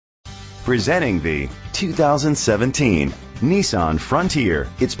Presenting the 2017 Nissan Frontier.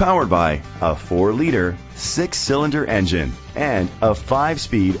 It's powered by a 4-liter, 6-cylinder engine and a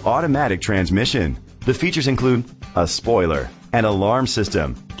 5-speed automatic transmission. The features include a spoiler, an alarm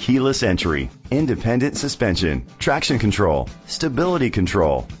system, keyless entry, independent suspension, traction control, stability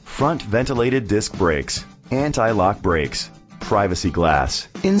control, front ventilated disc brakes, anti-lock brakes, privacy glass.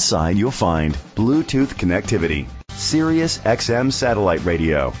 Inside you'll find Bluetooth connectivity, Sirius XM satellite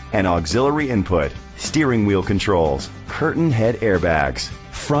radio, and auxiliary input, steering wheel controls, curtain head airbags,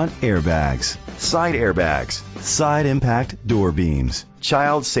 front airbags, side impact door beams,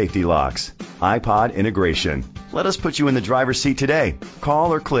 child safety locks, iPod integration. Let us put you in the driver's seat today.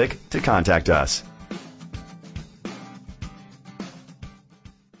 Call or click to contact us.